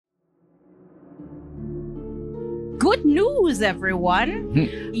good news,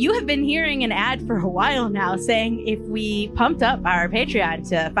 everyone. You have been hearing an ad for a while now saying if we pumped up our Patreon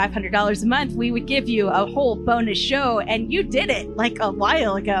to $500 a month, we would give you a whole bonus show. And you did it like a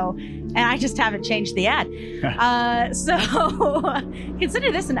while ago. And I just haven't changed the ad. So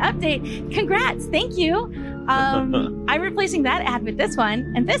consider this an update. Congrats. Thank you. I'm replacing that ad with this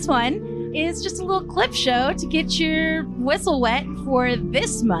one. And this one is just a little clip show to get your whistle wet for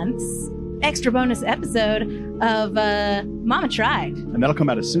this month's extra bonus episode of Mama Tried. And that'll come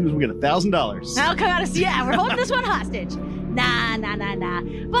out as soon as we get $1,000. That'll come out as, yeah, we're holding this one hostage. Nah.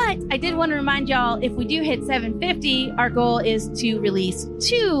 But I did want to remind y'all, if we do hit 750, our goal is to release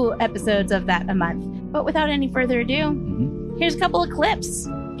 2 episodes of that a month. But without any further ado, here's a couple of clips.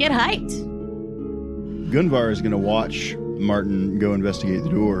 Get hyped. Gunvar is going to watch Martin go investigate the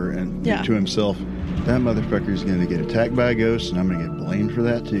door and think to himself, that motherfucker's going to get attacked by a ghost, and I'm going to get blamed for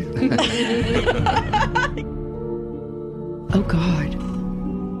that too. Oh God.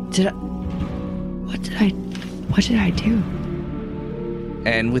 What did I do?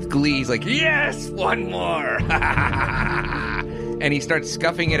 And with glee, he's like, yes, one more. And he starts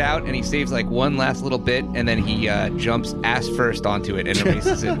scuffing it out, and he saves like one last little bit, and then he jumps ass first onto it and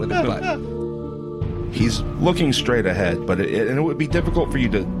erases it with his butt. He's looking straight ahead, but it would be difficult for you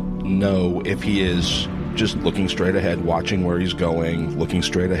to know if he is just looking straight ahead, watching where he's going, looking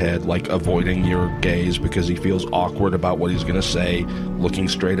straight ahead, like avoiding your gaze because he feels awkward about what he's going to say, looking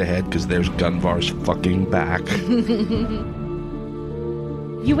straight ahead because there's Gunvar's fucking back.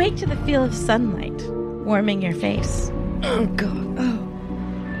 You wake to the feel of sunlight warming your face. Oh God.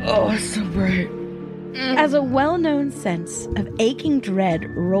 Oh, it's so bright. As a well-known sense of aching dread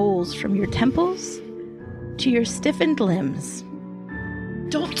rolls from your temples to your stiffened limbs.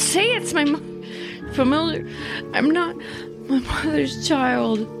 Don't say it's my familiar. I'm not my mother's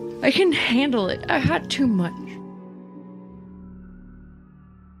child. I can handle it. I had too much.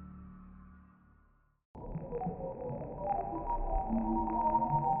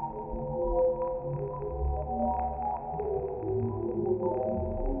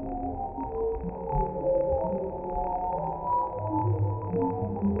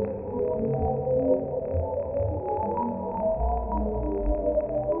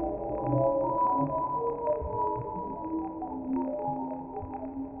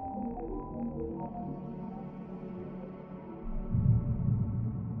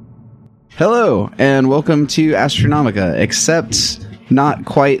 Hello, and welcome to Astronomica, except not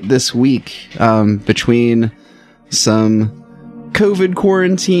quite this week. Between some COVID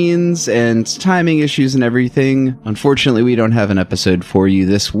quarantines and timing issues and everything, unfortunately we don't have an episode for you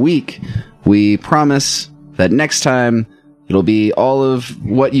this week. We promise that next time it'll be all of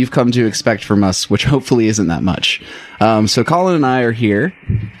what you've come to expect from us, which hopefully isn't that much. So Colin and I are here.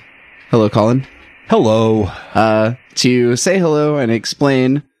 Hello, Colin. Hello. To say hello and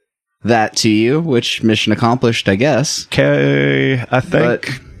explain that to you, which mission accomplished, I guess. Okay, I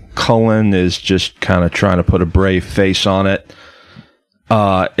think Cullen is just kind of trying to put a brave face on it.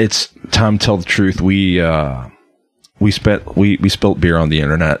 It's time to tell the truth. We spilt beer on the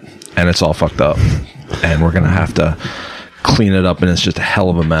internet, and it's all fucked up, and we're gonna have to clean it up, and it's just a hell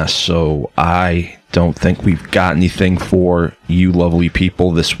of a mess. So I don't think we've got anything for you lovely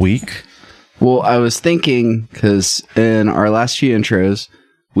people this week. Well, I was thinking, because in our last few intros,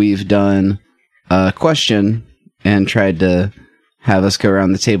 we've done a question and tried to have us go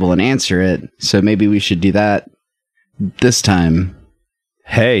around the table and answer it. So maybe we should do that this time.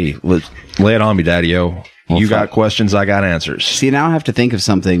 Hey, lay it on me, Daddy-O. You got questions, I got answers. See, now I have to think of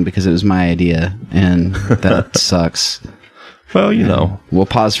something because it was my idea, and that sucks. Well, you know. We'll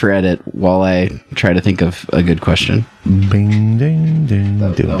pause for edit while I try to think of a good question. Bing, ding, ding,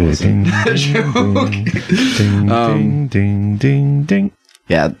 ding, ding, ding, ding, ding, ding.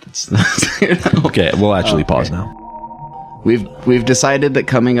 Yeah. Okay, we'll actually pause now. We've decided that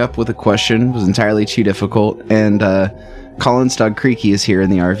coming up with a question was entirely too difficult, and Colin's dog Creaky is here in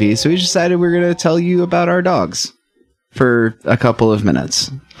the RV, so we decided we're going to tell you about our dogs for a couple of minutes,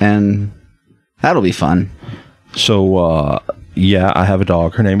 and that'll be fun. So, yeah, I have a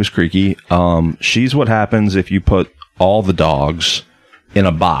dog. Her name is Creaky. She's what happens if you put all the dogs in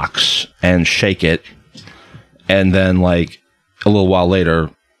a box and shake it, and then, like, a little while later,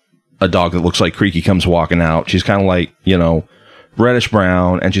 a dog that looks like Creaky comes walking out. She's kind of like, you know, reddish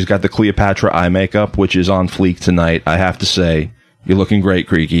brown, and she's got the Cleopatra eye makeup, which is on fleek tonight. I have to say, you're looking great,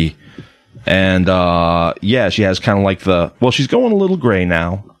 Creaky. And, yeah, she has kind of like she's going a little gray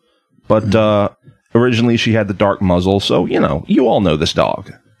now, but, originally she had the dark muzzle, so, you know, you all know this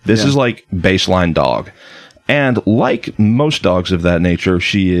dog. This is like baseline dog. And like most dogs of that nature,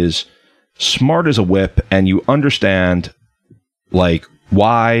 she is smart as a whip, and you understand, like,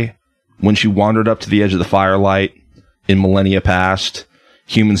 why, when she wandered up to the edge of the firelight in millennia past,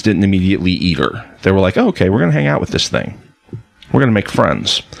 humans didn't immediately eat her. They were like, oh, okay, we're going to hang out with this thing. We're going to make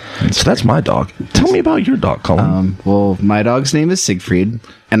friends. So that's my dog. Tell me about your dog, Colin. Well, my dog's name is Siegfried,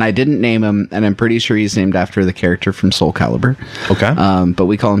 and I didn't name him, and I'm pretty sure he's named after the character from Soul Calibur. Okay. But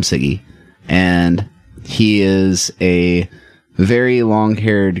we call him Siggy. And he is a very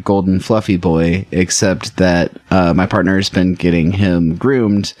long-haired, golden, fluffy boy, except that my partner has been getting him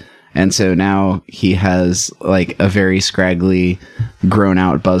groomed, and so now he has, like, a very scraggly,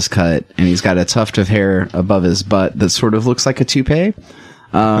 grown-out buzz cut, and he's got a tuft of hair above his butt that sort of looks like a toupee.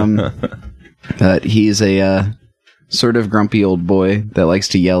 But he's a sort of grumpy old boy that likes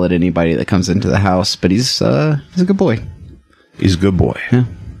to yell at anybody that comes into the house, but he's a good boy. He's a good boy. Yeah.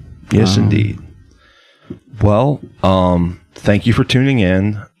 Yes, indeed. Well, thank you for tuning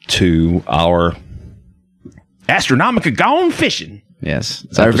in to our Astronomica Gone Fishing. Yes.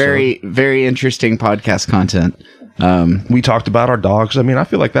 It's our very, very interesting podcast content. We talked about our dogs. I mean, I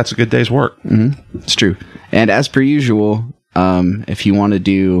feel like that's a good day's work. Mm-hmm. It's true. And as per usual, if you want to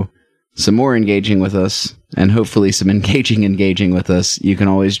do some more engaging with us, and hopefully some engaging with us, you can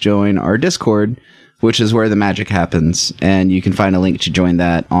always join our Discord, which is where the magic happens. And you can find a link to join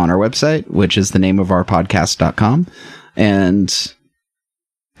that on our website, which is the name of our podcast.com. And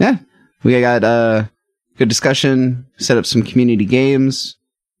yeah, we got good discussion, set up some community games,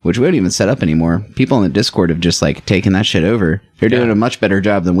 which we don't even set up anymore. People in the Discord have just, like, taken that shit over. They're doing a much better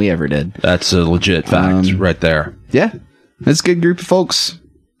job than we ever did. That's a legit fact right there. Yeah. It's a good group of folks,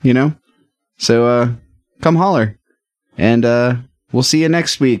 you know? So, come holler. And, we'll see you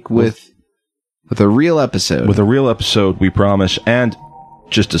next week with a real episode. With a real episode, we promise. And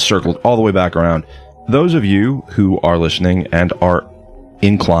just to circle all the way back around, those of you who are listening and are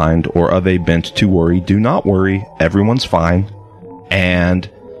inclined or of a bent to worry, do not worry. Everyone's fine. And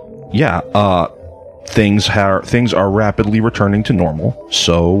yeah, things are rapidly returning to normal.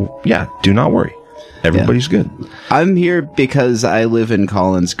 So yeah, do not worry. Everybody's good. I'm here because I live in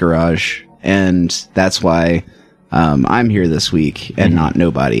Colin's garage, and that's why I'm here this week and not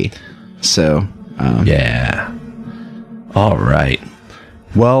nobody. So yeah. All right.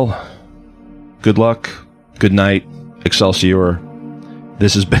 Well, good luck. Good night. Excelsior.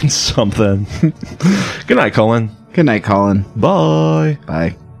 This has been something. Good night, Colin. Good night, Colin. Bye.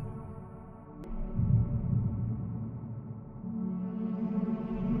 Bye.